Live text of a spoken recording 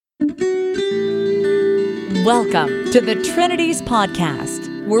Welcome to the Trinities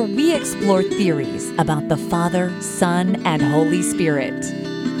Podcast, where we explore theories about the Father, Son, and Holy Spirit.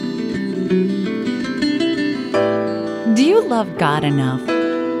 Do you love God enough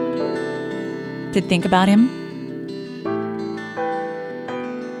to think about Him?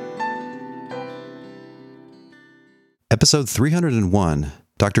 Episode 301,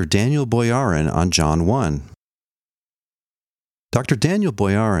 Dr. Daniel Boyarin on John 1. Dr. Daniel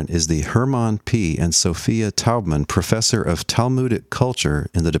Boyarin is the Hermann P. and Sophia Taubman Professor of Talmudic Culture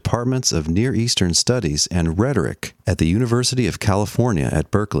in the Departments of Near Eastern Studies and Rhetoric at the University of California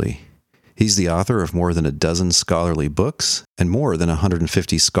at Berkeley. He's the author of more than a dozen scholarly books and more than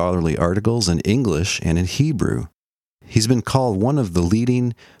 150 scholarly articles in English and in Hebrew. He's been called one of the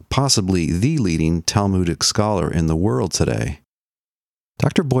leading, possibly the leading Talmudic scholar in the world today.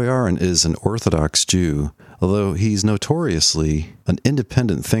 Dr. Boyarin is an Orthodox Jew, although he's notoriously an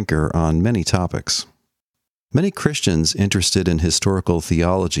independent thinker on many topics. Many Christians interested in historical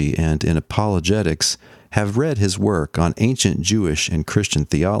theology and in apologetics have read his work on ancient Jewish and Christian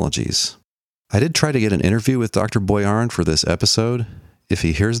theologies. I did try to get an interview with Dr. Boyarin for this episode. If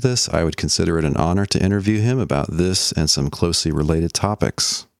he hears this, I would consider it an honor to interview him about this and some closely related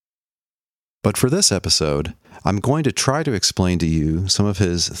topics. But for this episode, I'm going to try to explain to you some of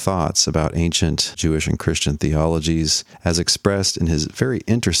his thoughts about ancient Jewish and Christian theologies as expressed in his very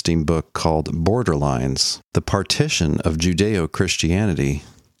interesting book called Borderlines, The Partition of Judeo-Christianity.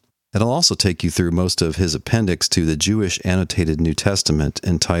 And I'll also take you through most of his appendix to the Jewish Annotated New Testament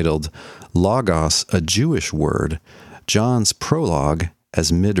entitled Logos, a Jewish Word, John's Prologue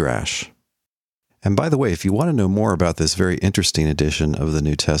as Midrash. And by the way, if you want to know more about this very interesting edition of the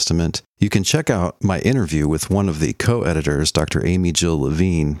New Testament, you can check out my interview with one of the co-editors, Dr. Amy Jill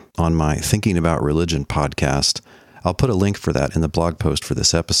Levine, on my Thinking About Religion podcast. I'll put a link for that in the blog post for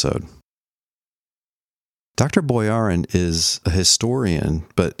this episode. Dr. Boyarin is a historian,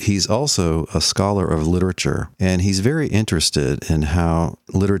 but he's also a scholar of literature, and he's very interested in how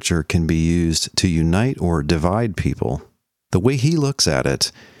literature can be used to unite or divide people. The way he looks at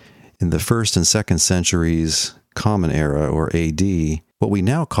it, in the 1st and 2nd centuries Common Era, or AD, what we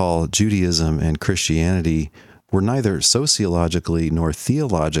now call Judaism and Christianity were neither sociologically nor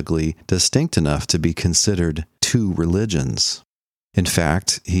theologically distinct enough to be considered two religions. In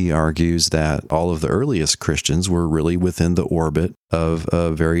fact, he argues that all of the earliest Christians were really within the orbit of a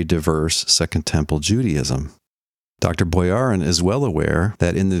very diverse Second Temple Judaism. Dr. Boyarin is well aware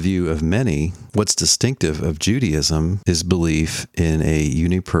that in the view of many, what's distinctive of Judaism is belief in a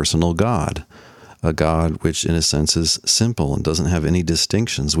unipersonal God, a God which in a sense is simple and doesn't have any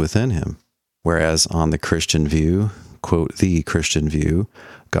distinctions within him. Whereas on the Christian view, quote, the Christian view,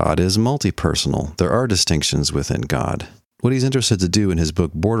 God is multi-personal. There are distinctions within God. What he's interested to do in his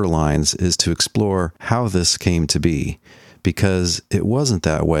book Borderlines is to explore how this came to be, because it wasn't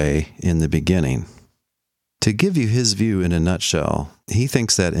that way in the beginning. To give you his view in a nutshell, he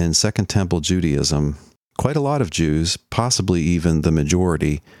thinks that in Second Temple Judaism, quite a lot of Jews, possibly even the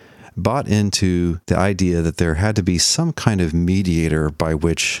majority, bought into the idea that there had to be some kind of mediator by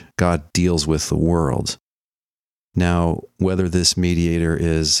which God deals with the world. Now, whether this mediator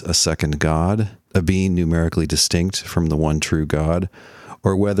is a second God, a being numerically distinct from the one true God,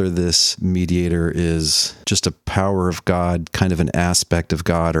 or whether this mediator is just a power of God, kind of an aspect of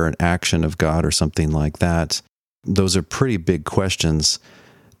God or an action of God or something like that. Those are pretty big questions.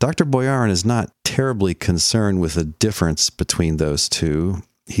 Dr. Boyarin is not terribly concerned with the difference between those two.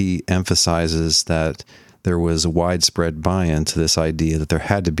 He emphasizes that there was a widespread buy-in to this idea that there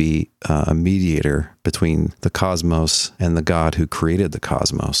had to be a mediator between the cosmos and the God who created the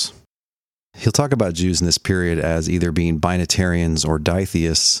cosmos. He'll talk about Jews in this period as either being binitarians or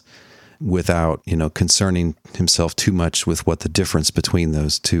ditheists without, concerning himself too much with what the difference between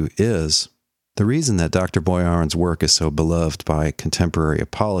those two is. The reason that Dr. Boyarin's work is so beloved by contemporary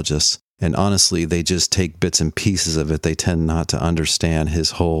apologists, and honestly, they just take bits and pieces of it, they tend not to understand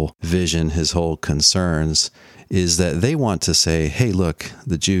his whole vision, his whole concerns, is that they want to say, hey, look,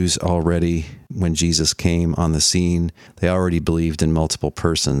 the Jews already, when Jesus came on the scene, they already believed in multiple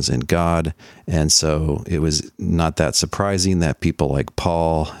persons in God, and so it was not that surprising that people like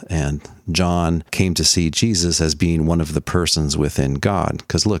Paul and John came to see Jesus as being one of the persons within God.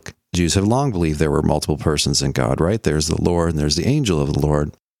 Because look, Jews have long believed there were multiple persons in God, right? There's the Lord and there's the angel of the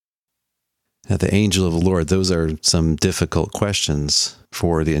Lord. Now, the angel of the Lord, those are some difficult questions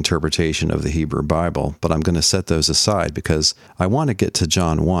for the interpretation of the Hebrew Bible, but I'm going to set those aside because I want to get to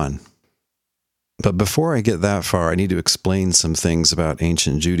John 1. But before I get that far, I need to explain some things about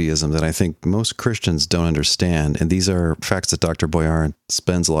ancient Judaism that I think most Christians don't understand, and these are facts that Dr. Boyarin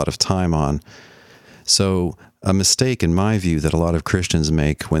spends a lot of time on. So a mistake, in my view, that a lot of Christians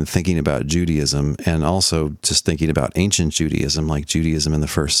make when thinking about Judaism, and also just thinking about ancient Judaism, like Judaism in the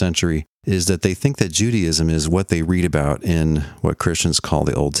first century, is that they think that Judaism is what they read about in what Christians call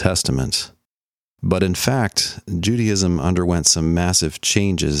the Old Testament. But in fact, Judaism underwent some massive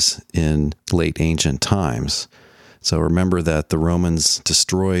changes in late ancient times. So remember that the Romans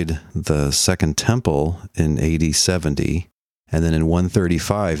destroyed the Second Temple in AD 70, and then in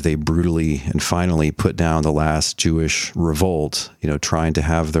 135, they brutally and finally put down the last Jewish revolt, trying to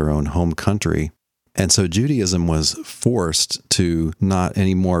have their own home country. And so Judaism was forced to not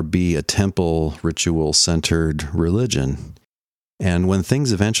anymore be a temple ritual-centered religion. And when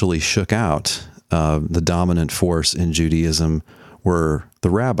things eventually shook out, the dominant force in Judaism were the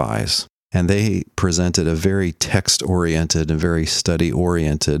rabbis. And they presented a very text-oriented and very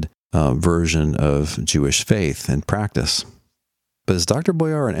study-oriented version of Jewish faith and practice. But as Dr.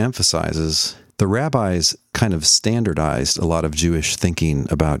 Boyarin emphasizes, the rabbis kind of standardized a lot of Jewish thinking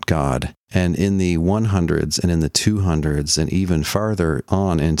about God. And in the 100s and in the 200s and even farther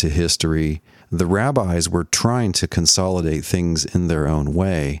on into history, the rabbis were trying to consolidate things in their own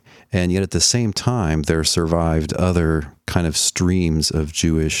way. And yet at the same time, there survived other kind of streams of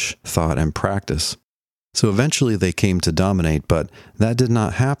Jewish thought and practice. So eventually they came to dominate, but that did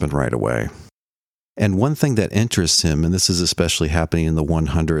not happen right away. And one thing that interests him, and this is especially happening in the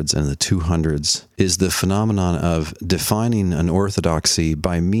 100s and the 200s, is the phenomenon of defining an orthodoxy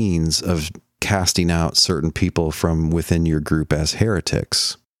by means of casting out certain people from within your group as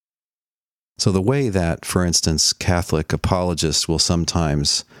heretics. So the way that, for instance, Catholic apologists will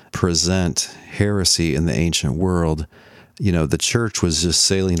sometimes present heresy in the ancient world, the church was just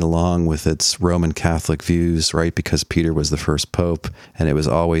sailing along with its Roman Catholic views, right? Because Peter was the first pope, and it was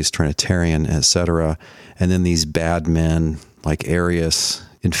always Trinitarian, etc. And then these bad men like Arius,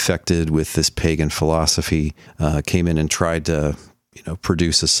 infected with this pagan philosophy, came in and tried to,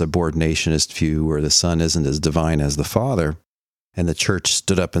 produce a subordinationist view where the Son isn't as divine as the Father. And the church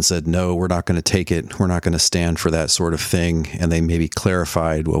stood up and said, no, we're not going to take it. We're not going to stand for that sort of thing. And they maybe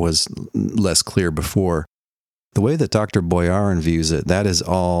clarified what was less clear before. The way that Dr. Boyarin views it, that is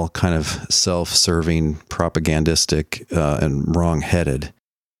all kind of self-serving, propagandistic, and wrong-headed.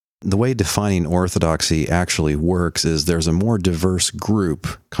 The way defining orthodoxy actually works is there's a more diverse group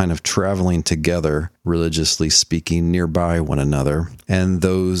kind of traveling together, religiously speaking, nearby one another, and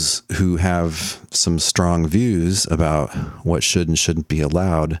those who have some strong views about what should and shouldn't be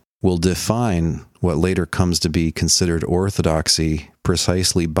allowed will define what later comes to be considered orthodoxy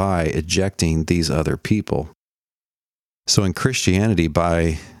precisely by ejecting these other people. So in Christianity,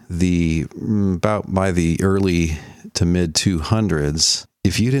 by the early to mid 200s,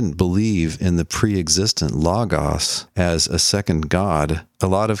 if you didn't believe in the pre-existent Logos as a second God, a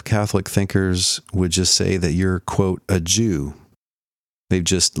lot of Catholic thinkers would just say that you're, quote, a Jew. They've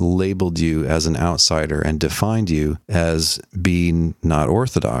just labeled you as an outsider and defined you as being not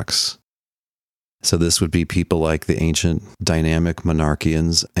orthodox. So this would be people like the ancient dynamic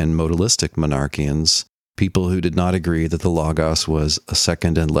monarchians and modalistic monarchians, people who did not agree that the Logos was a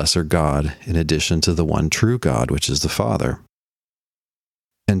second and lesser God in addition to the one true God, which is the Father.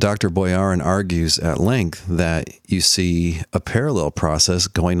 And Dr. Boyarin argues at length that you see a parallel process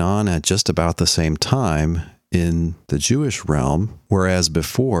going on at just about the same time in the Jewish realm, whereas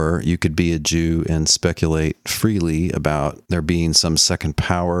before you could be a Jew and speculate freely about there being some second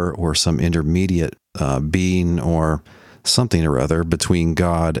power or some intermediate being or something or other between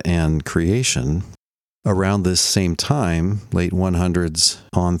God and creation. Around this same time, late 100s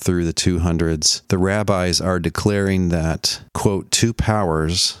on through the 200s, the rabbis are declaring that, quote, two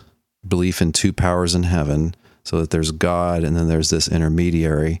powers, belief in two powers in heaven, so that there's God and then there's this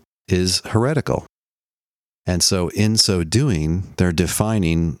intermediary, is heretical. And so in so doing, they're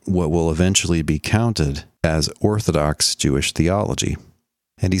defining what will eventually be counted as Orthodox Jewish theology.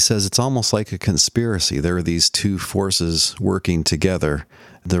 And he says it's almost like a conspiracy. There are these two forces working together.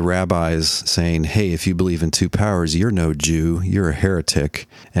 The rabbis saying, hey, if you believe in two powers, you're no Jew, you're a heretic,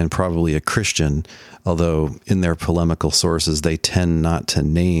 and probably a Christian, although in their polemical sources, they tend not to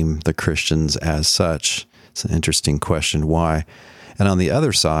name the Christians as such. It's an interesting question, why? And on the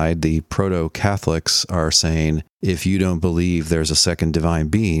other side, the proto-Catholics are saying, if you don't believe there's a second divine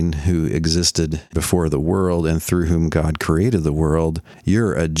being who existed before the world and through whom God created the world,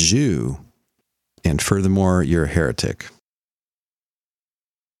 you're a Jew. And furthermore, you're a heretic.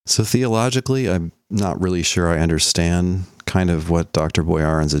 So theologically, I'm not really sure I understand kind of what Dr.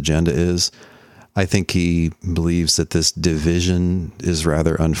 Boyarin's agenda is. I think he believes that this division is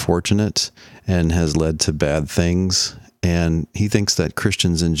rather unfortunate and has led to bad things. And he thinks that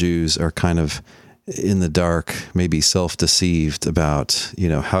Christians and Jews are kind of in the dark, maybe self-deceived about,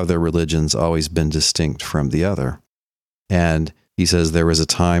 how their religion's always been distinct from the other. And he says there was a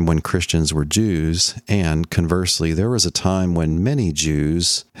time when Christians were Jews, and conversely, there was a time when many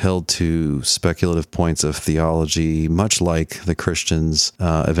Jews held to speculative points of theology, much like the Christians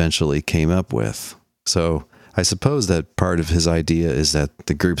eventually came up with. So I suppose that part of his idea is that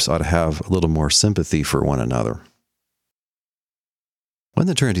the groups ought to have a little more sympathy for one another. When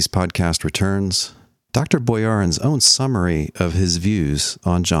the Trinities podcast returns, Dr. Boyarin's own summary of his views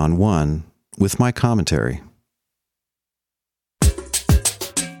on John 1 with my commentary.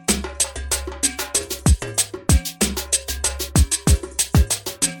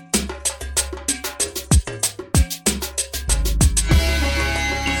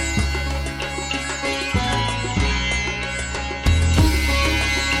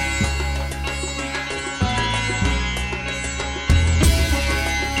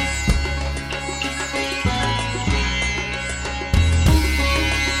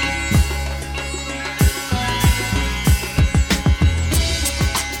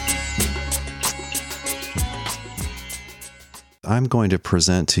 I'm going to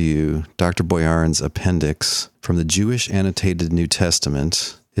present to you Dr. Boyarin's appendix from the Jewish Annotated New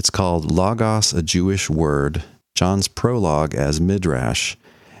Testament. It's called Logos, a Jewish Word, John's prologue as Midrash,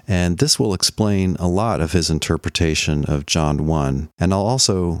 and this will explain a lot of his interpretation of John 1, and I'll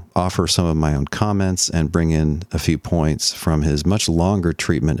also offer some of my own comments and bring in a few points from his much longer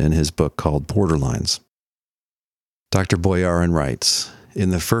treatment in his book called Borderlines. Dr. Boyarin writes,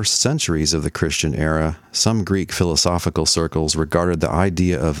 in the first centuries of the Christian era, some Greek philosophical circles regarded the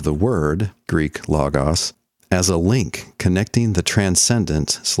idea of the word, Greek logos, as a link connecting the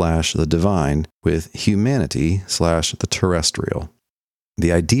transcendent/the divine with humanity/the terrestrial.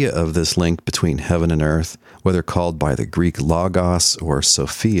 The idea of this link between heaven and earth, whether called by the Greek logos or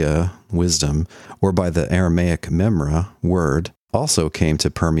Sophia, wisdom, or by the Aramaic memra, word, also came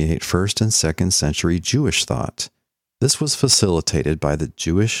to permeate 1st and 2nd century Jewish thought. This was facilitated by the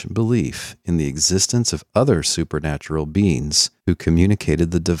Jewish belief in the existence of other supernatural beings who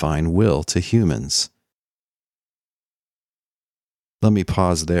communicated the divine will to humans. Let me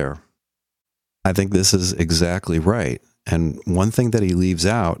pause there. I think this is exactly right. And one thing that he leaves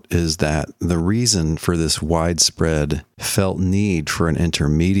out is that the reason for this widespread felt need for an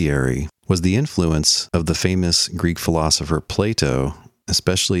intermediary was the influence of the famous Greek philosopher Plato,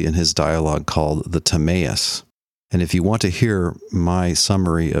 especially in his dialogue called the Timaeus. And if you want to hear my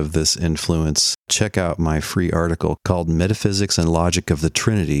summary of this influence, check out my free article called Metaphysics and Logic of the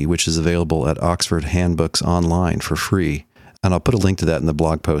Trinity, which is available at Oxford Handbooks online for free. And I'll put a link to that in the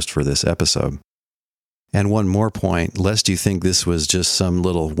blog post for this episode. And one more point, lest you think this was just some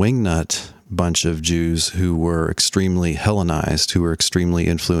little wingnut bunch of Jews who were extremely Hellenized, who were extremely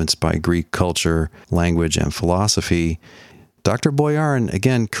influenced by Greek culture, language, and philosophy, Dr. Boyarin,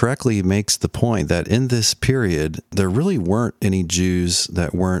 again, correctly makes the point that in this period, there really weren't any Jews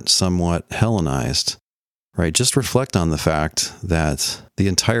that weren't somewhat Hellenized, right? Just reflect on the fact that the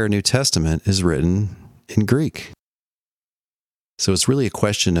entire New Testament is written in Greek. So it's really a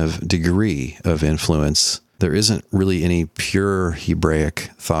question of degree of influence. There isn't really any pure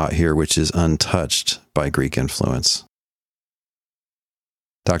Hebraic thought here, which is untouched by Greek influence.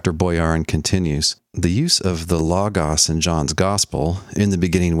 Dr. Boyarin continues, the use of the Logos in John's Gospel, in the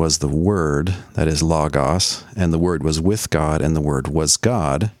beginning was the Word, that is Logos, and the Word was with God, and the Word was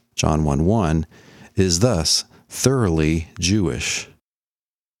God, John 1:1, is thus thoroughly Jewish.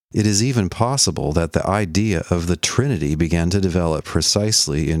 It is even possible that the idea of the Trinity began to develop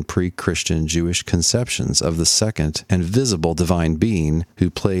precisely in pre-Christian Jewish conceptions of the second and visible divine being who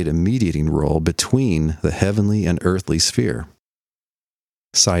played a mediating role between the heavenly and earthly sphere.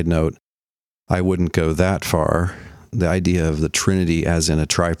 Side note, I wouldn't go that far. The idea of the Trinity as in a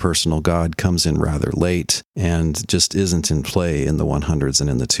tripersonal God comes in rather late and just isn't in play in the 100s and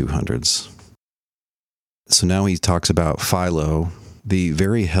in the 200s. So now he talks about Philo, the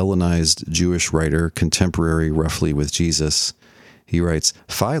very Hellenized Jewish writer contemporary roughly with Jesus. He writes,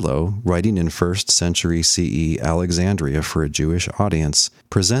 Philo, writing in 1st century CE Alexandria for a Jewish audience,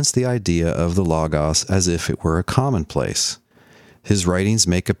 presents the idea of the Logos as if it were a commonplace. His writings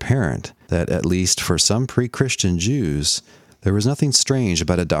make apparent that, at least for some pre-Christian Jews, there was nothing strange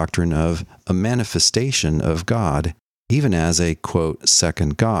about a doctrine of a manifestation of God, even as a, quote,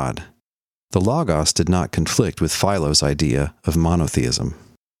 second God. The Logos did not conflict with Philo's idea of monotheism.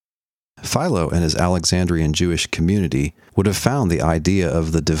 Philo and his Alexandrian Jewish community would have found the idea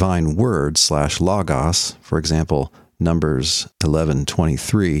of the divine word/logos, for example, Numbers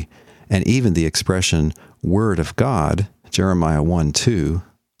 11:23, and even the expression word of God, Jeremiah 1:2,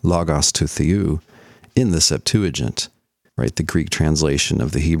 logos to theou, in the Septuagint, right, the Greek translation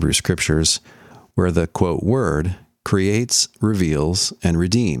of the Hebrew Scriptures, where the, quote, word creates, reveals, and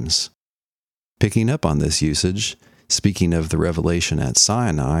redeems. Picking up on this usage, speaking of the revelation at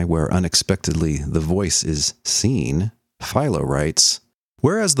Sinai, where unexpectedly the voice is seen, Philo writes,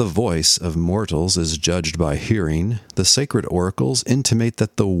 "Whereas the voice of mortals is judged by hearing, the sacred oracles intimate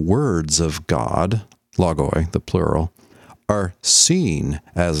that the words of God, logoi, the plural, are seen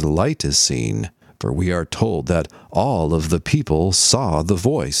as light is seen, for we are told that all of the people saw the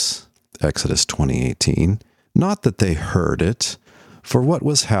voice." Exodus 20:18. Not that they heard it, for what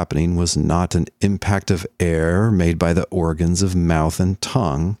was happening was not an impact of air made by the organs of mouth and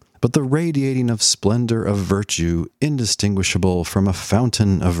tongue, but the radiating of splendor of virtue indistinguishable from a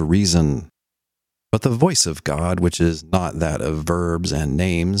fountain of reason. But the voice of God, which is not that of verbs and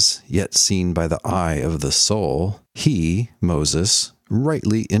names, yet seen by the eye of the soul, he, Moses,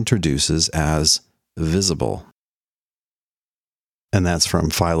 rightly introduces as visible. And that's from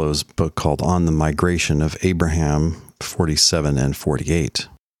Philo's book called On the Migration of Abraham, 47 and 48.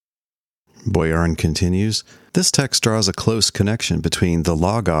 Boyarin continues, "This text draws a close connection between the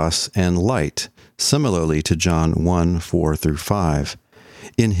Logos and light, similarly to John 1, 4 through 5.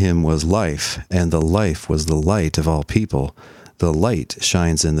 In him was life, and the life was the light of all people. The light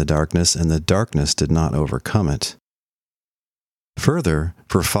shines in the darkness, and the darkness did not overcome it." Further,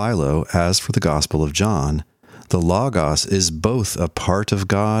 for Philo, as for the Gospel of John, the Logos is both a part of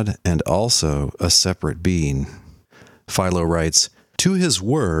God and also a separate being. Philo writes, "To his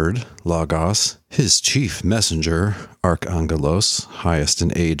word, Logos, his chief messenger, Archangelos, highest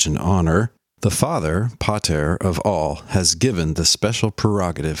in age and honor, the Father, Pater of all, has given the special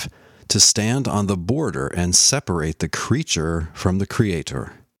prerogative to stand on the border and separate the creature from the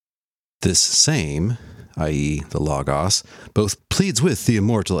Creator. This same, i.e. the Logos, both pleads with the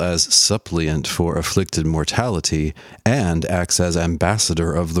immortal as suppliant for afflicted mortality and acts as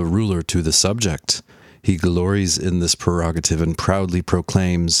ambassador of the ruler to the subject. He glories in this prerogative and proudly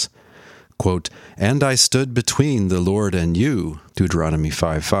proclaims, quote, 'And I stood between the Lord and you,' Deuteronomy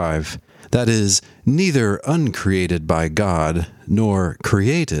 5:5, that is, neither uncreated by God, nor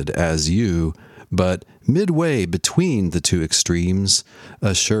created as you, but midway between the two extremes,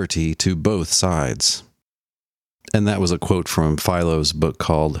 a surety to both sides." And that was a quote from Philo's book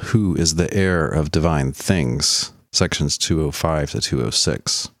called Who is the Heir of Divine Things, sections 205 to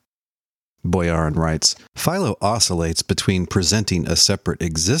 206. Boyarin writes, "Philo oscillates between presenting a separate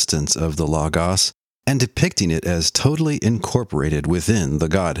existence of the Logos and depicting it as totally incorporated within the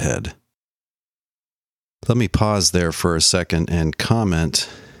Godhead." Let me pause there for a second and comment.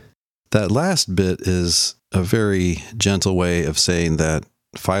 That last bit is a very gentle way of saying that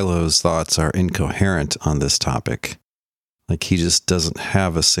Philo's thoughts are incoherent on this topic. Like he just doesn't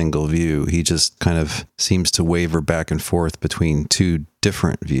have a single view. He just kind of seems to waver back and forth between two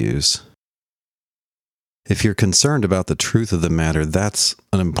different views. If you're concerned about the truth of the matter, that's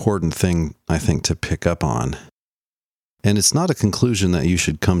an important thing, I think, to pick up on. And it's not a conclusion that you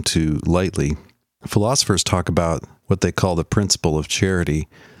should come to lightly. Philosophers talk about what they call the principle of charity.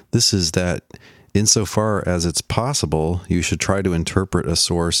 This is that insofar as it's possible, you should try to interpret a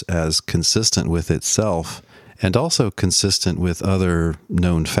source as consistent with itself and also consistent with other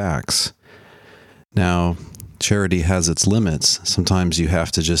known facts. Now, charity has its limits. Sometimes you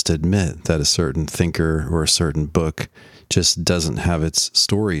have to just admit that a certain thinker or a certain book just doesn't have its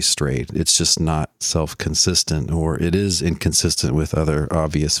story straight. It's just not self-consistent, or it is inconsistent with other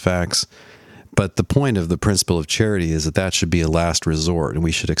obvious facts. But the point of the principle of charity is that that should be a last resort, and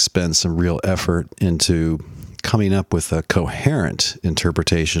we should expend some real effort into coming up with a coherent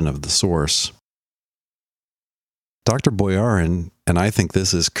interpretation of the source. Dr. Boyarin, and I think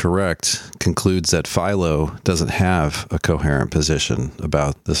this is correct, concludes that Philo doesn't have a coherent position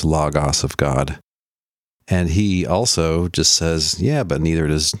about this Logos of God. And he also just says, yeah, but neither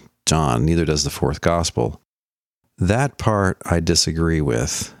does John, neither does the fourth gospel. That part I disagree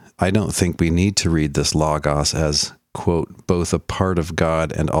with. I don't think we need to read this Logos as, quote, both a part of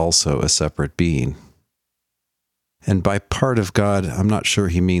God and also a separate being. And by part of God, I'm not sure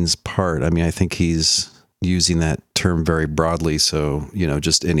he means part. I mean, I think he's using that term very broadly, so,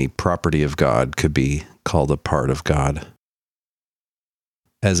 just any property of God could be called a part of God.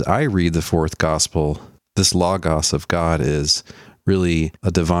 As I read the fourth gospel, this Logos of God is really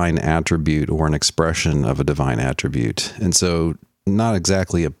a divine attribute or an expression of a divine attribute. And so not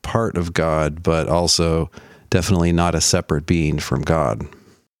exactly a part of God, but also definitely not a separate being from God.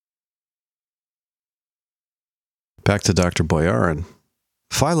 Back to Dr. Boyarin.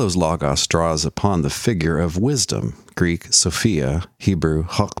 Philo's logos draws upon the figure of wisdom, Greek Sophia, Hebrew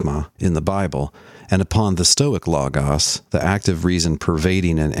Chokmah, in the Bible, and upon the Stoic logos, the active reason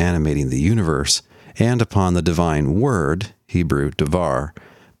pervading and animating the universe, and upon the divine word, Hebrew Devar,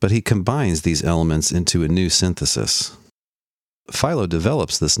 but he combines these elements into a new synthesis. Philo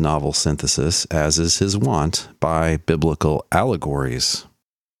develops this novel synthesis, as is his wont, by biblical allegories.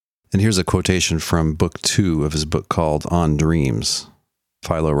 And here's a quotation from Book 2 of his book called On Dreams.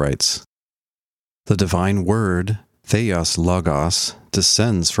 Philo writes, "The divine word, Theos Logos,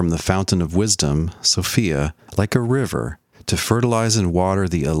 descends from the fountain of wisdom, Sophia, like a river, to fertilize and water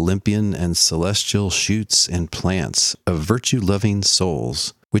the Olympian and celestial shoots and plants of virtue-loving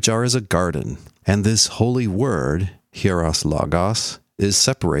souls, which are as a garden. And this holy word, Hieros Logos, is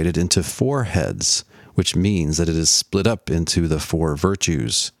separated into 4 heads, which means that it is split up into the 4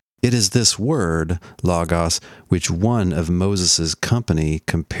 virtues. It is this word, Logos, which one of Moses' company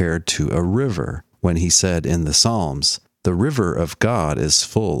compared to a river, when he said in the Psalms, 'The river of God is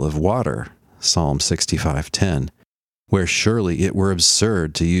full of water,' Psalm 65:10, where surely it were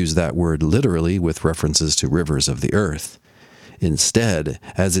absurd to use that word literally with references to rivers of the earth. Instead,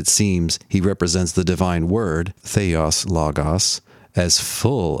 as it seems, he represents the divine word, Theos Logos, as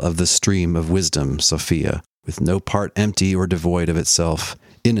full of the stream of wisdom, Sophia, with no part empty or devoid of itself,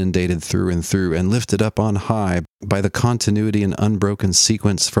 inundated through and lifted up on high by the continuity and unbroken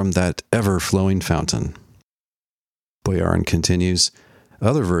sequence from that ever-flowing fountain." Boyarin continues,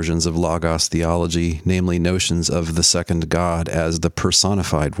 "Other versions of Logos theology, namely notions of the second God as the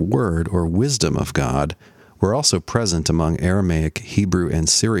personified word or wisdom of God, were also present among Aramaic, Hebrew, and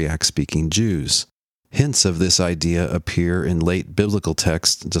Syriac-speaking Jews. Hints of this idea appear in late biblical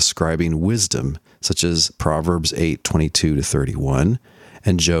texts describing wisdom, such as Proverbs 8:22-31,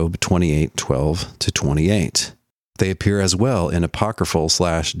 and Job 28:12-28. They appear as well in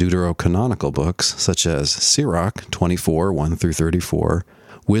apocryphal/deuterocanonical books such as Sirach 24:1-34,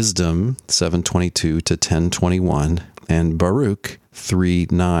 Wisdom 7:22-10:21, and Baruch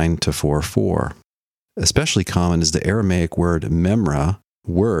 3:9-4:4. Especially common is the Aramaic word memra,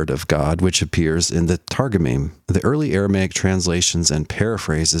 word of God, which appears in the Targumim, the early Aramaic translations and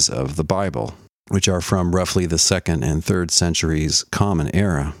paraphrases of the Bible, which are from roughly the 2nd and 3rd centuries Common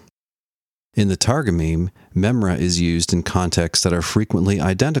Era. In the Targumim, memra is used in contexts that are frequently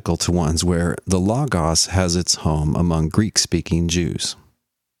identical to ones where the Logos has its home among Greek-speaking Jews.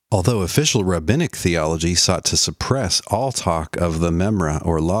 Although official rabbinic theology sought to suppress all talk of the memra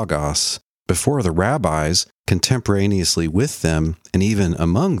or Logos, before the rabbis, contemporaneously with them, and even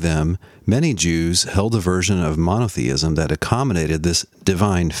among them, many Jews held a version of monotheism that accommodated this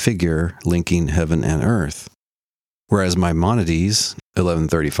divine figure linking heaven and earth. Whereas Maimonides,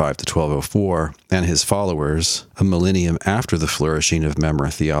 1135-1204, and his followers, a millennium after the flourishing of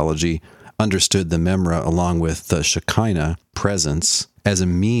memra theology, understood the memra along with the Shekinah, presence, as a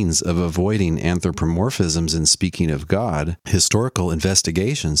means of avoiding anthropomorphisms in speaking of God, historical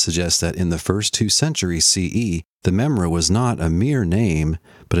investigation suggests that in the first 2 centuries CE, the memra was not a mere name,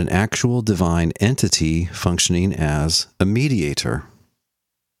 but an actual divine entity functioning as a mediator.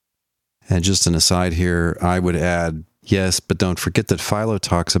 And just an aside here, I would add, yes, but don't forget that Philo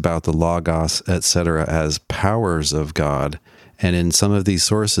talks about the Logos, etc., as powers of God, and in some of these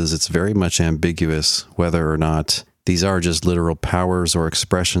sources, it's very much ambiguous whether or not these are just literal powers or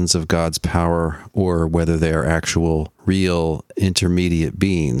expressions of God's power, or whether they are actual, real, intermediate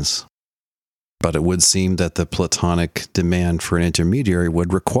beings. But it would seem that the Platonic demand for an intermediary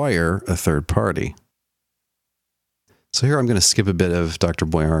would require a third party. So here I'm going to skip a bit of Dr.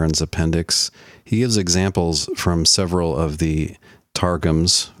 Boyarin's appendix. He gives examples from several of the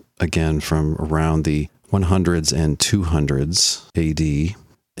Targums, again from around the 100s and 200s AD,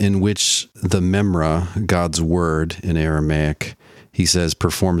 in which the memra, God's word in Aramaic, he says,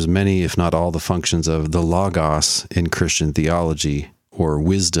 performs many, if not all, the functions of the Logos in Christian theology, or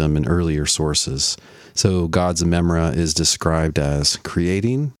wisdom in earlier sources. So God's memra is described as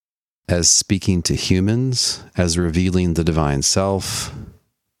creating, as speaking to humans, as revealing the divine self,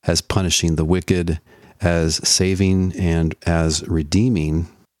 as punishing the wicked, as saving, and as redeeming.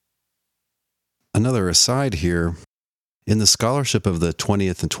 Another aside here, in the scholarship of the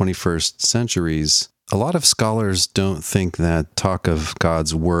 20th and 21st centuries, a lot of scholars don't think that talk of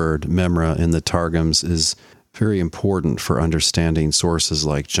God's word, memra, in the Targums is very important for understanding sources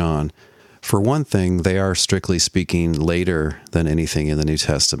like John. For one thing, they are strictly speaking later than anything in the New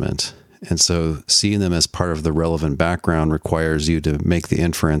Testament. And so seeing them as part of the relevant background requires you to make the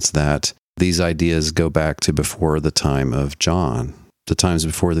inference that these ideas go back to before the time of John, the times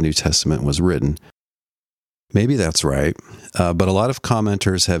before the New Testament was written. Maybe that's right, but a lot of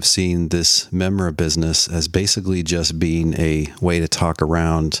commenters have seen this memra business as basically just being a way to talk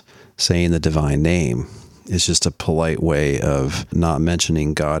around saying the divine name. It's just a polite way of not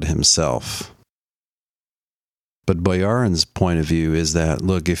mentioning God himself. But Boyarin's point of view is that,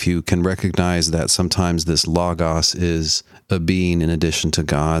 look, if you can recognize that sometimes this logos is a being in addition to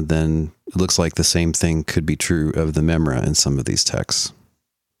God, then it looks like the same thing could be true of the memra in some of these texts.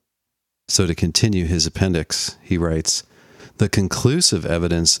 So to continue his appendix, he writes, the conclusive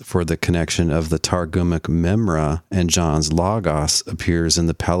evidence for the connection of the Targumic memra and John's logos appears in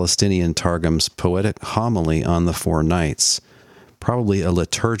the Palestinian Targum's poetic homily on the 4 nights, probably a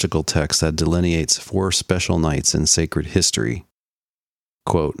liturgical text that delineates 4 special nights in sacred history.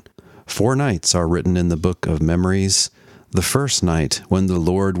 Quote, 4 nights are written in the book of memories. The first night, when the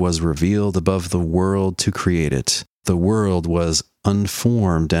Lord was revealed above the world to create it, the world was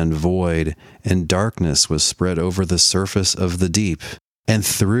unformed and void, and darkness was spread over the surface of the deep. And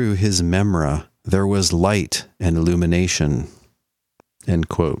through his memra there was light and illumination. End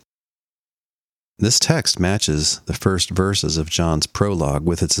quote. This text matches the first verses of John's prologue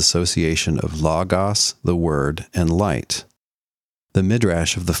with its association of logos, the word, and light. The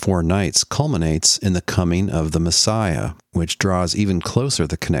Midrash of the 4 nights culminates in the coming of the Messiah, which draws even closer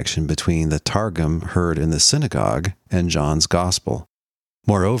the connection between the Targum heard in the synagogue and John's Gospel.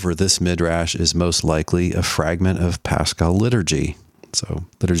 Moreover, this Midrash is most likely a fragment of Paschal liturgy, so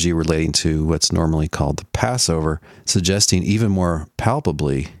liturgy relating to what's normally called the Passover, suggesting even more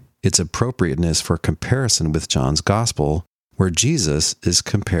palpably its appropriateness for comparison with John's Gospel, where Jesus is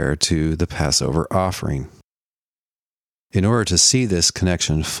compared to the Passover offering. In order to see this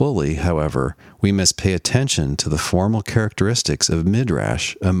connection fully, however, we must pay attention to the formal characteristics of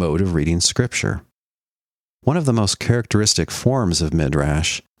Midrash, a mode of reading Scripture. One of the most characteristic forms of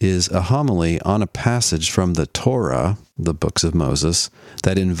Midrash is a homily on a passage from the Torah, the books of Moses,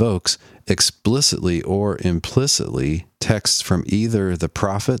 that invokes explicitly or implicitly texts from either the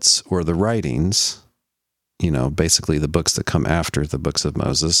prophets or the writings, basically the books that come after the books of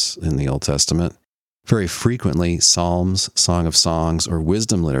Moses in the Old Testament, very frequently Psalms, Song of Songs, or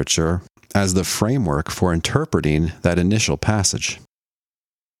wisdom literature, as the framework for interpreting that initial passage.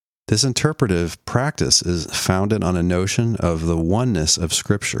 This interpretive practice is founded on a notion of the oneness of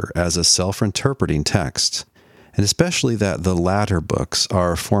Scripture as a self-interpreting text, and especially that the latter books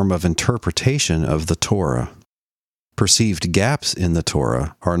are a form of interpretation of the Torah. Perceived gaps in the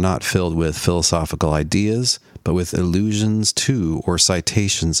Torah are not filled with philosophical ideas, but with allusions to or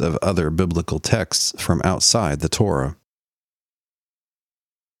citations of other biblical texts from outside the Torah.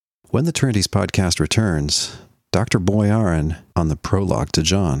 When the Trinities podcast returns, Dr. Boyarin on the prologue to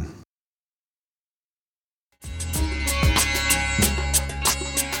John.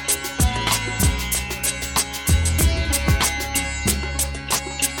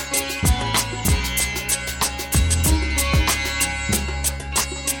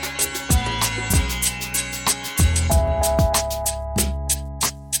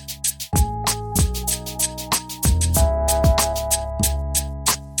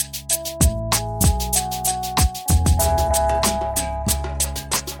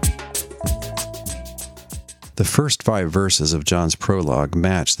 The first 5 verses of John's prologue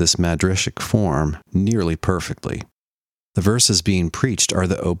match this madrishic form nearly perfectly. The verses being preached are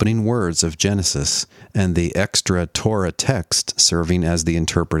the opening words of Genesis, and the extra Torah text serving as the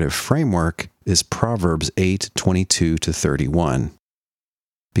interpretive framework is Proverbs 8:22-31.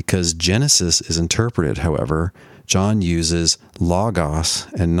 Because Genesis is interpreted, however, John uses logos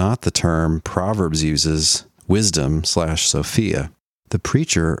and not the term Proverbs uses, wisdom/Sophia. The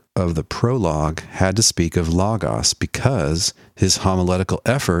preacher of the prologue had to speak of logos because his homiletical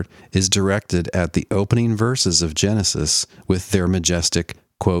effort is directed at the opening verses of Genesis with their majestic,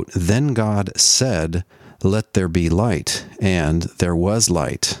 quote, "Then God said, let there be light, and there was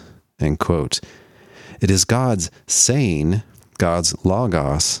light," end quote. It is God's saying, God's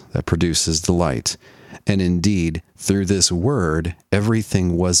logos, that produces the light. And indeed, through this word,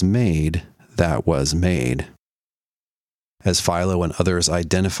 everything was made that was made. As Philo and others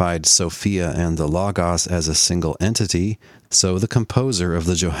identified Sophia and the Logos as a single entity, so the composer of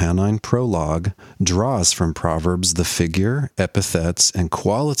the Johannine prologue draws from Proverbs the figure, epithets, and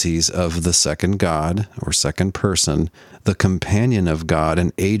qualities of the second God, or second person, the companion of God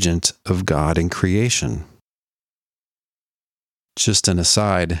and agent of God in creation. Just an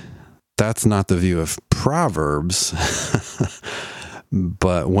aside, that's not the view of Proverbs,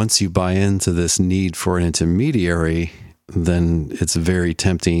 but once you buy into this need for an intermediary, then it's very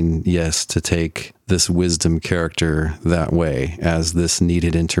tempting, yes, to take this wisdom character that way as this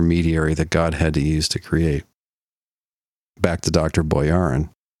needed intermediary that God had to use to create. Back to Dr. Boyarin.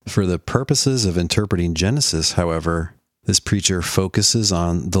 For the purposes of interpreting Genesis, however, this preacher focuses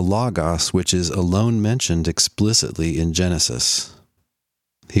on the Logos, which is alone mentioned explicitly in Genesis.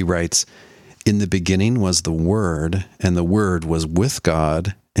 He writes, "In the beginning was the Word, and the Word was with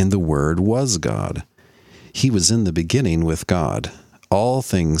God, and the Word was God. He was in the beginning with God. All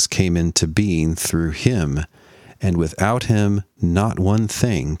things came into being through him, and without him not one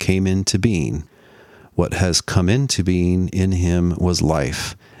thing came into being. What has come into being in him was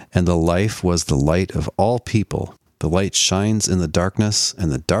life, and the life was the light of all people. The light shines in the darkness,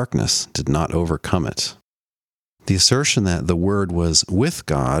 and the darkness did not overcome it." The assertion that the Word was with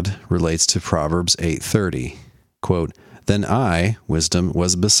God relates to Proverbs 8:30. Quote, "Then I, wisdom,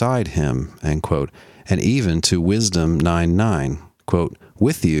 was beside him," end quote, and even to Wisdom 9:9, quote,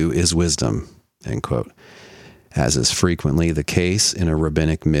 "With you is wisdom," end quote. As is frequently the case in a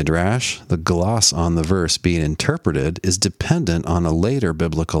rabbinic midrash, the gloss on the verse being interpreted is dependent on a later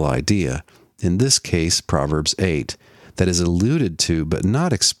biblical idea, in this case Proverbs 8, that is alluded to but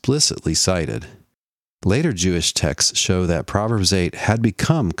not explicitly cited. Later Jewish texts show that Proverbs 8 had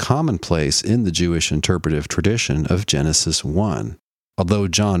become commonplace in the Jewish interpretive tradition of Genesis 1. Although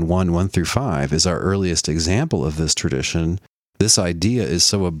John 1:1-5 is our earliest example of this tradition, this idea is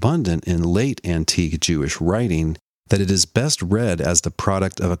so abundant in late antique Jewish writing that it is best read as the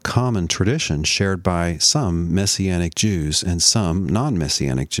product of a common tradition shared by some Messianic Jews and some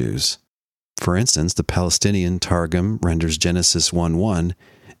non-Messianic Jews. For instance, the Palestinian Targum renders Genesis 1:1,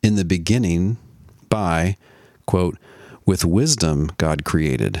 "In the beginning, by," quote, "with wisdom God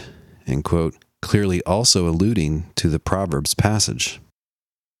created," end quote, clearly also alluding to the Proverbs passage.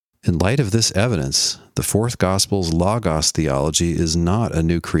 In light of this evidence, the Fourth Gospel's Logos theology is not a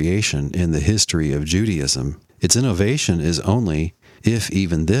new creation in the history of Judaism. Its innovation is only, if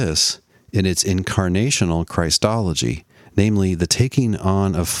even this, in its incarnational Christology, namely the taking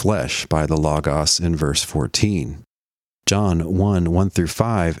on of flesh by the Logos in verse 14. John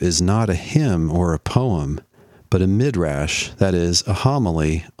 1:1-5 is not a hymn or a poem, but a midrash, that is, a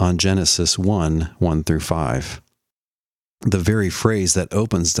homily on Genesis 1:1-5. The very phrase that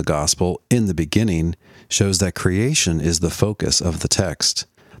opens the Gospel, "in the beginning," shows that creation is the focus of the text.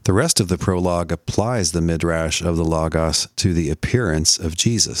 The rest of the prologue applies the midrash of the Logos to the appearance of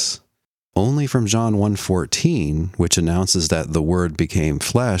Jesus. Only from John 1:14, which announces that the Word became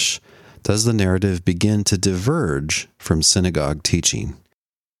flesh, does the narrative begin to diverge from synagogue teaching.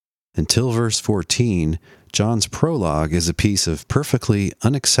 Until verse 14, John's prologue is a piece of perfectly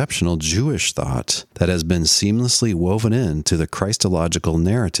unexceptional Jewish thought that has been seamlessly woven into the Christological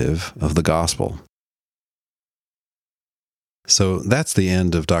narrative of the Gospel. So that's the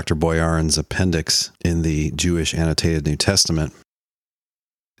end of Dr. Boyarin's appendix in the Jewish Annotated New Testament.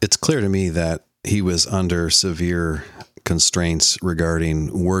 It's clear to me that he was under severe constraints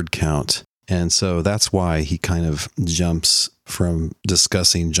regarding word count, and so that's why he kind of jumps from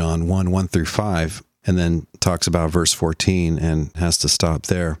discussing John 1:1-5 and then talks about verse 14 and has to stop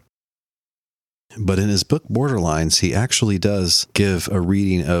there. But in his book Borderlines, he actually does give a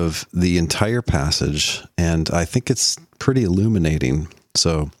reading of the entire passage, and I think it's pretty illuminating.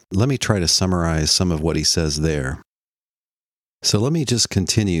 So let me try to summarize some of what he says there. So let me just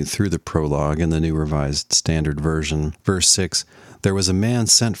continue through the prologue in the New Revised Standard Version. Verse 6, "There was a man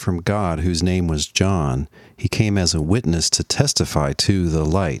sent from God whose name was John. He came as a witness to testify to the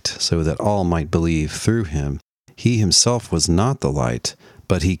light, so that all might believe through him. He himself was not the light,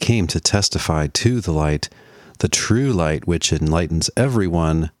 but he came to testify to the light. The true light, which enlightens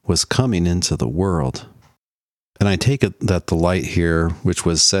everyone, was coming into the world." And I take it that the light here, which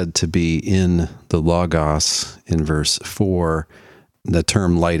was said to be in the Logos in verse 4, the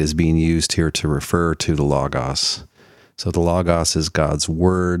term light is being used here to refer to the Logos. So the Logos is God's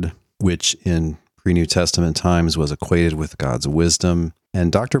Word, which in pre-New Testament times was equated with God's wisdom.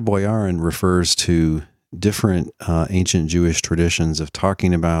 And Dr. Boyarin refers to different ancient Jewish traditions of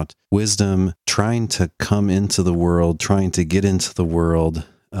talking about wisdom, trying to come into the world, trying to get into the world.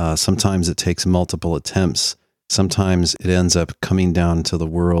 Sometimes it takes multiple attempts. Sometimes it ends up coming down to the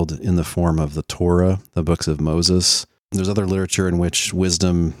world in the form of the Torah, the books of Moses. There's other literature in which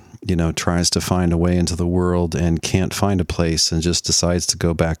wisdom, tries to find a way into the world and can't find a place and just decides to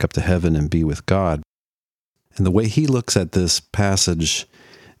go back up to heaven and be with God. And the way he looks at this passage,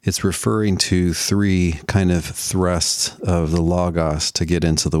 it's referring to three kind of thrusts of the Logos to get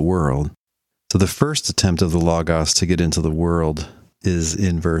into the world. So the first attempt of the Logos to get into the world is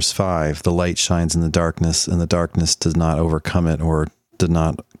in verse 5. "The light shines in the darkness, and the darkness does not overcome it," or did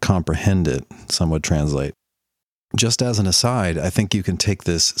not comprehend it, some would translate. Just as an aside, I think you can take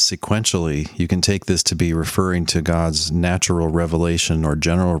this sequentially. You can take this to be referring to God's natural revelation or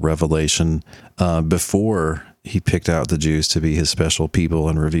general revelation before he picked out the Jews to be his special people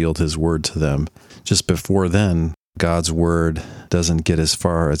and revealed his word to them. Just before then, God's word doesn't get as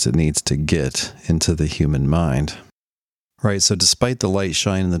far as it needs to get into the human mind. Right, so despite the light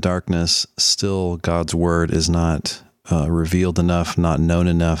shine in the darkness, still God's word is not revealed enough, not known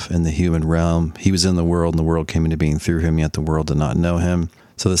enough in the human realm. He was in the world, and the world came into being through him, yet the world did not know him.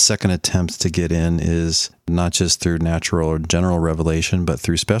 So the second attempt to get in is not just through natural or general revelation, but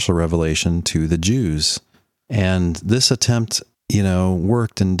through special revelation to the Jews. And this attempt,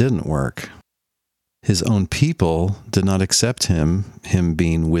 worked and didn't work. His own people did not accept him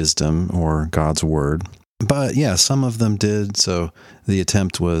being wisdom or God's word. But yeah, some of them did, so the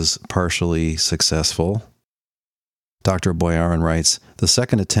attempt was partially successful. Dr. Boyarin writes, the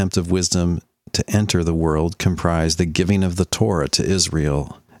second attempt of wisdom to enter the world comprised the giving of the Torah to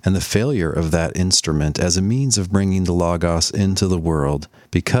Israel, and the failure of that instrument as a means of bringing the Logos into the world,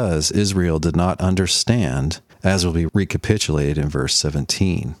 because Israel did not understand, as will be recapitulated in verse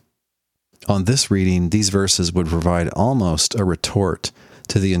 17. On this reading, these verses would provide almost a retort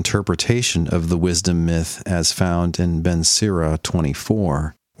to the interpretation of the wisdom myth as found in Ben Sira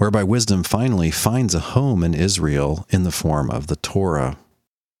 24, whereby wisdom finally finds a home in Israel in the form of the Torah.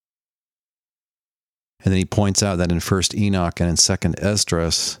 And then he points out that in 1 Enoch and in 2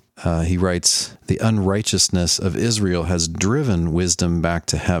 Esdras, he writes, the unrighteousness of Israel has driven wisdom back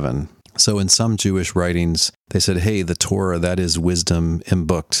to heaven. So in some Jewish writings, they said, hey, the Torah, that is wisdom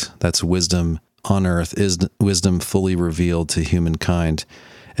imbooked. That's wisdom on earth, is wisdom fully revealed to humankind.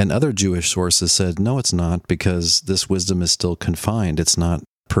 And other Jewish sources said, no, it's not, because this wisdom is still confined. It's not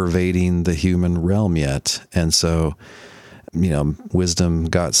pervading the human realm yet. And so, wisdom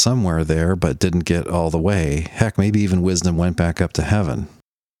got somewhere there, but didn't get all the way. Heck, maybe even wisdom went back up to heaven.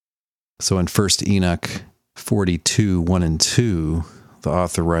 So in 1 Enoch 42, 1 and 2, the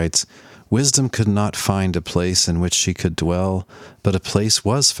author writes, wisdom could not find a place in which she could dwell, but a place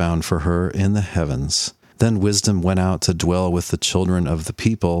was found for her in the heavens. Then wisdom went out to dwell with the children of the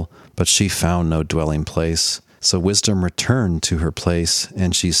people, but she found no dwelling place. So wisdom returned to her place,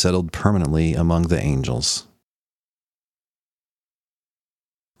 and she settled permanently among the angels.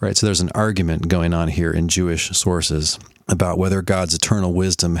 Right, so there's an argument going on here in Jewish sources about whether God's eternal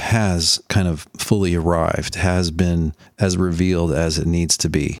wisdom has kind of fully arrived, has been as revealed as it needs to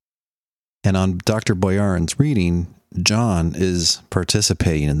be. And on Dr. Boyarin's reading, John is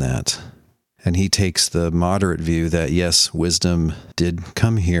participating in that. And he takes the moderate view that, yes, wisdom did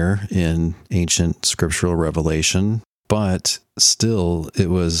come here in ancient scriptural revelation, but still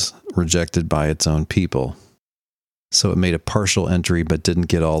it was rejected by its own people. So it made a partial entry, but didn't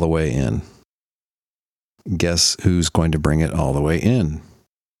get all the way in. Guess who's going to bring it all the way in?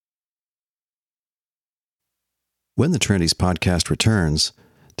 When the Trinities podcast returns,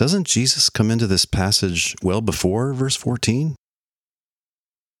 doesn't Jesus come into this passage well before verse 14?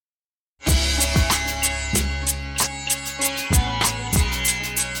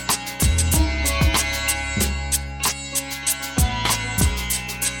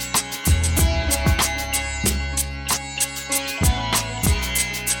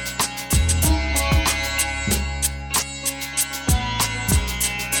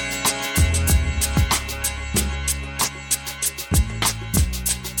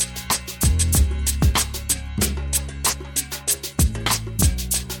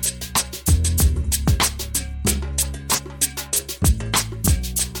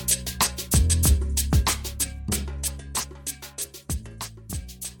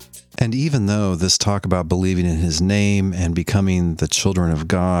 And even though this talk about believing in his name and becoming the children of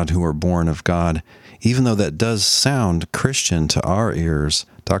God who are born of God, even though that does sound Christian to our ears,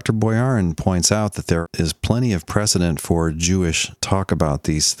 Dr. Boyarin points out that there is plenty of precedent for Jewish talk about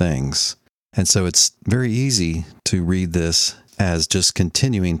these things. And so it's very easy to read this as just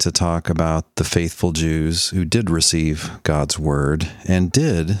continuing to talk about the faithful Jews who did receive God's word and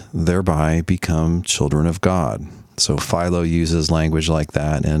did thereby become children of God. So Philo uses language like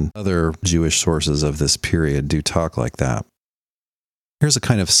that, and other Jewish sources of this period do talk like that. Here's a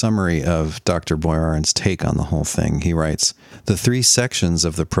kind of summary of Dr. Boyarin's take on the whole thing. He writes, the 3 sections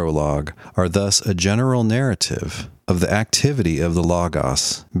of the prologue are thus a general narrative of the activity of the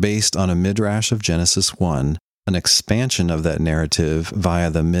Logos, based on a midrash of Genesis 1, an expansion of that narrative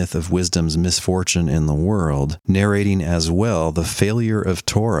via the myth of wisdom's misfortune in the world, narrating as well the failure of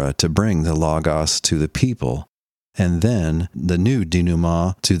Torah to bring the Logos to the people, and then the new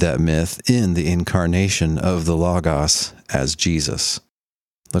denouement to that myth in the incarnation of the Logos as Jesus.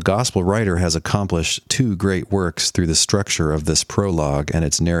 The gospel writer has accomplished two great works through the structure of this prologue and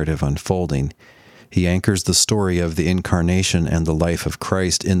its narrative unfolding. He anchors the story of the incarnation and the life of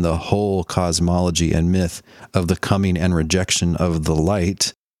Christ in the whole cosmology and myth of the coming and rejection of the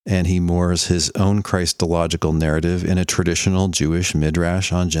light, and he moors his own Christological narrative in a traditional Jewish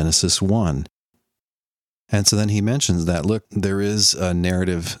midrash on Genesis 1. And so then he mentions that, look, there is a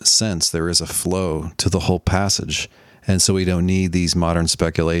narrative sense, there is a flow to the whole passage. And so we don't need these modern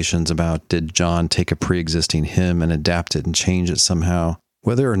speculations about, did John take a pre-existing hymn and adapt it and change it somehow?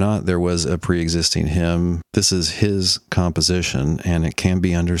 Whether or not there was a pre-existing hymn, this is his composition, and it can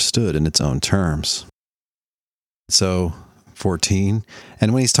be understood in its own terms. So, 14,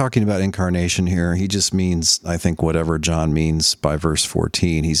 and when he's talking about incarnation here, he just means, I think, whatever John means by verse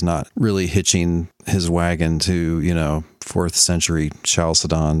 14. He's not really hitching his wagon to, 4th century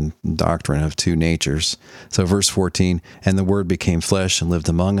Chalcedon doctrine of two natures. So verse 14, and the Word became flesh and lived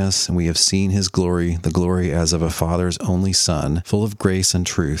among us, and we have seen his glory, the glory as of a Father's only Son, full of grace and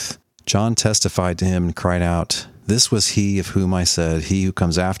truth. John testified to him and cried out, "This was he of whom I said, he who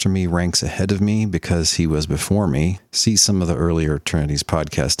comes after me ranks ahead of me because he was before me." See some of the earlier Trinities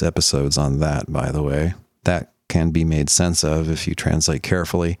podcast episodes on that, by the way. That can be made sense of if you translate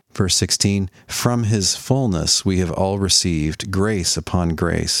carefully. Verse 16, from his fullness we have all received grace upon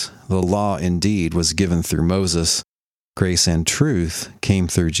grace. The law indeed was given through Moses. Grace and truth came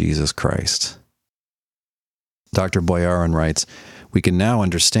through Jesus Christ. Dr. Boyarin writes, we can now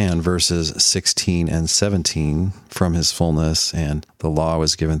understand verses 16 and 17, from his fullness and the law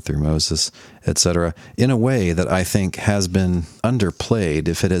was given through Moses, etc., in a way that I think has been underplayed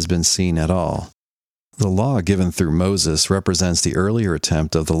if it has been seen at all. The law given through Moses represents the earlier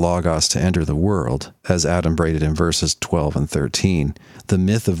attempt of the Logos to enter the world, as adumbrated in verses 12 and 13. The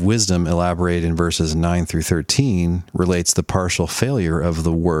myth of wisdom elaborated in verses 9 through 13 relates the partial failure of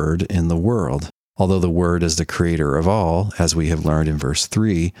the Word in the world. Although the Word is the creator of all, as we have learned in verse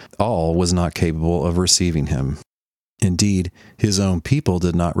 3, all was not capable of receiving him. Indeed, his own people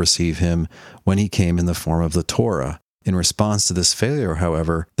did not receive him when he came in the form of the Torah. In response to this failure,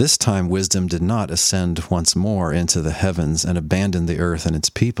 however, this time wisdom did not ascend once more into the heavens and abandon the earth and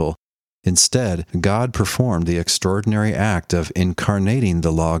its people. Instead, God performed the extraordinary act of incarnating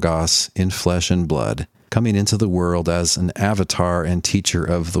the Logos in flesh and blood, coming into the world as an avatar and teacher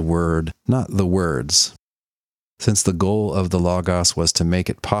of the Word, not the words. Since the goal of the Logos was to make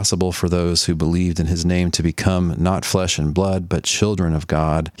it possible for those who believed in his name to become not flesh and blood, but children of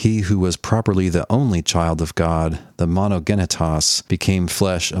God, he who was properly the only child of God, the monogenitos, became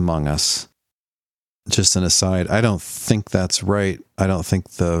flesh among us. Just an aside, I don't think that's right. I don't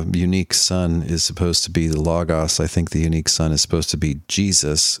think the unique Son is supposed to be the Logos. I think the unique Son is supposed to be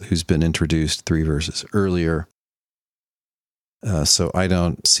Jesus, who's been introduced 3 verses earlier. So I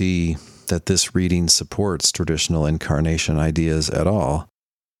don't see that this reading supports traditional incarnation ideas at all.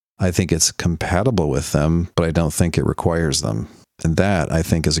 I think it's compatible with them, but I don't think it requires them. And that, I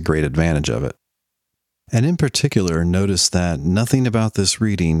think, is a great advantage of it. And in particular, notice that nothing about this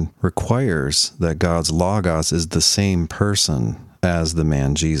reading requires that God's Logos is the same person as the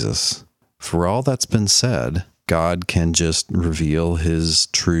man Jesus. For all that's been said, God can just reveal his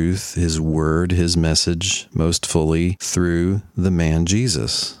truth, his word, his message most fully through the man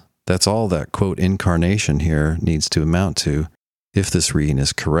Jesus. That's all that, quote, incarnation here needs to amount to, if this reading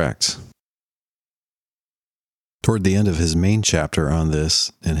is correct. Toward the end of his main chapter on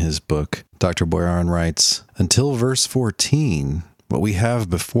this in his book, Dr. Boyarin writes, until verse 14, what we have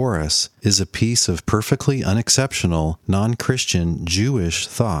before us is a piece of perfectly unexceptional, non-Christian Jewish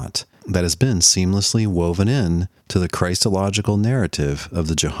thought that has been seamlessly woven in to the Christological narrative of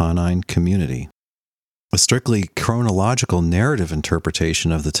the Johannine community. A strictly chronological narrative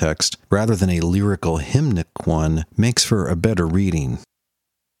interpretation of the text, rather than a lyrical hymnic one, makes for a better reading.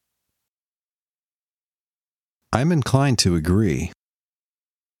 I'm inclined to agree.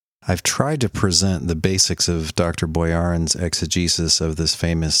 I've tried to present the basics of Dr. Boyarin's exegesis of this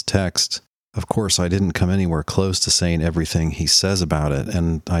famous text. Of course, I didn't come anywhere close to saying everything he says about it,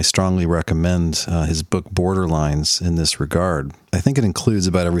 and I strongly recommend his book Borderlines in this regard. I think it includes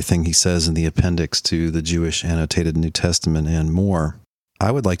about everything he says in the appendix to the Jewish Annotated New Testament and more.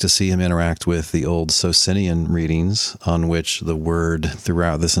 I would like to see him interact with the old Socinian readings, on which the word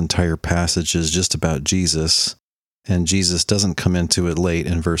throughout this entire passage is just about Jesus, and Jesus doesn't come into it late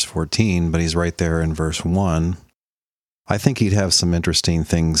in verse 14, but he's right there in verse 1. I think he'd have some interesting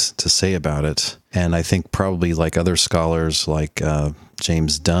things to say about it, and I think probably like other scholars like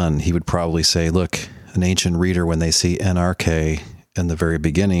James Dunn, he would probably say, look, an ancient reader, when they see NRK in the very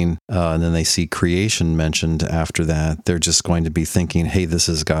beginning, and then they see creation mentioned after that, they're just going to be thinking, hey, this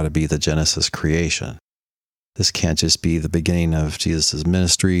has got to be the Genesis creation. This can't just be the beginning of Jesus'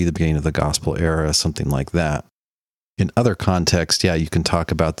 ministry, the beginning of the gospel era, something like that. In other contexts, yeah, you can talk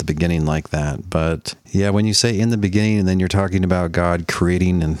about the beginning like that. But yeah, when you say in the beginning and then you're talking about God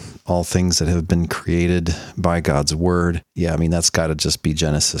creating and all things that have been created by God's word, yeah, I mean, that's got to just be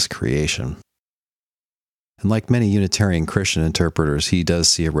Genesis creation. And like many Unitarian Christian interpreters, he does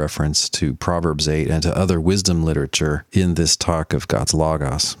see a reference to Proverbs 8 and to other wisdom literature in this talk of God's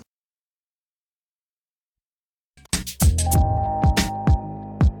Logos.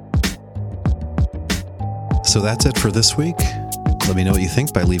 So that's it for this week. Let me know what you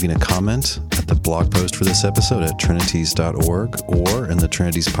think by leaving a comment at the blog post for this episode at trinities.org or in the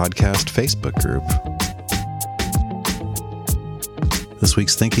Trinities Podcast Facebook group. This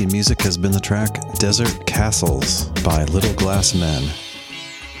week's thinking music has been the track Desert Castles by Little Glass Men.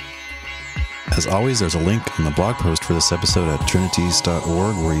 As always, there's a link in the blog post for this episode at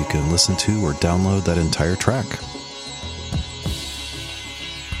trinities.org where you can listen to or download that entire track.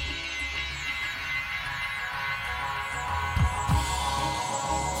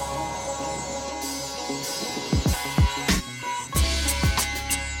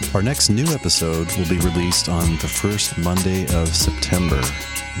 Our next new episode will be released on the first Monday of September.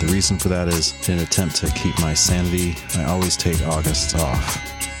 The reason for that is in an attempt to keep my sanity, I always take August off.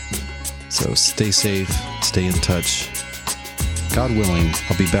 So stay safe, stay in touch. God willing,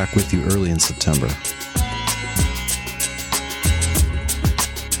 I'll be back with you early in September.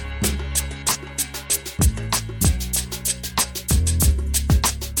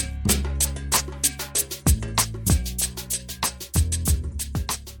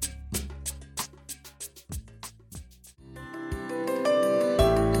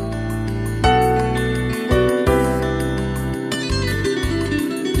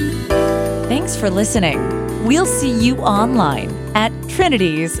 Thanks for listening. We'll see you online at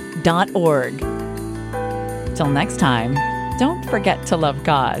trinities.org. Till next time, don't forget to love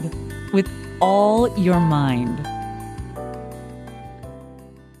God with all your mind.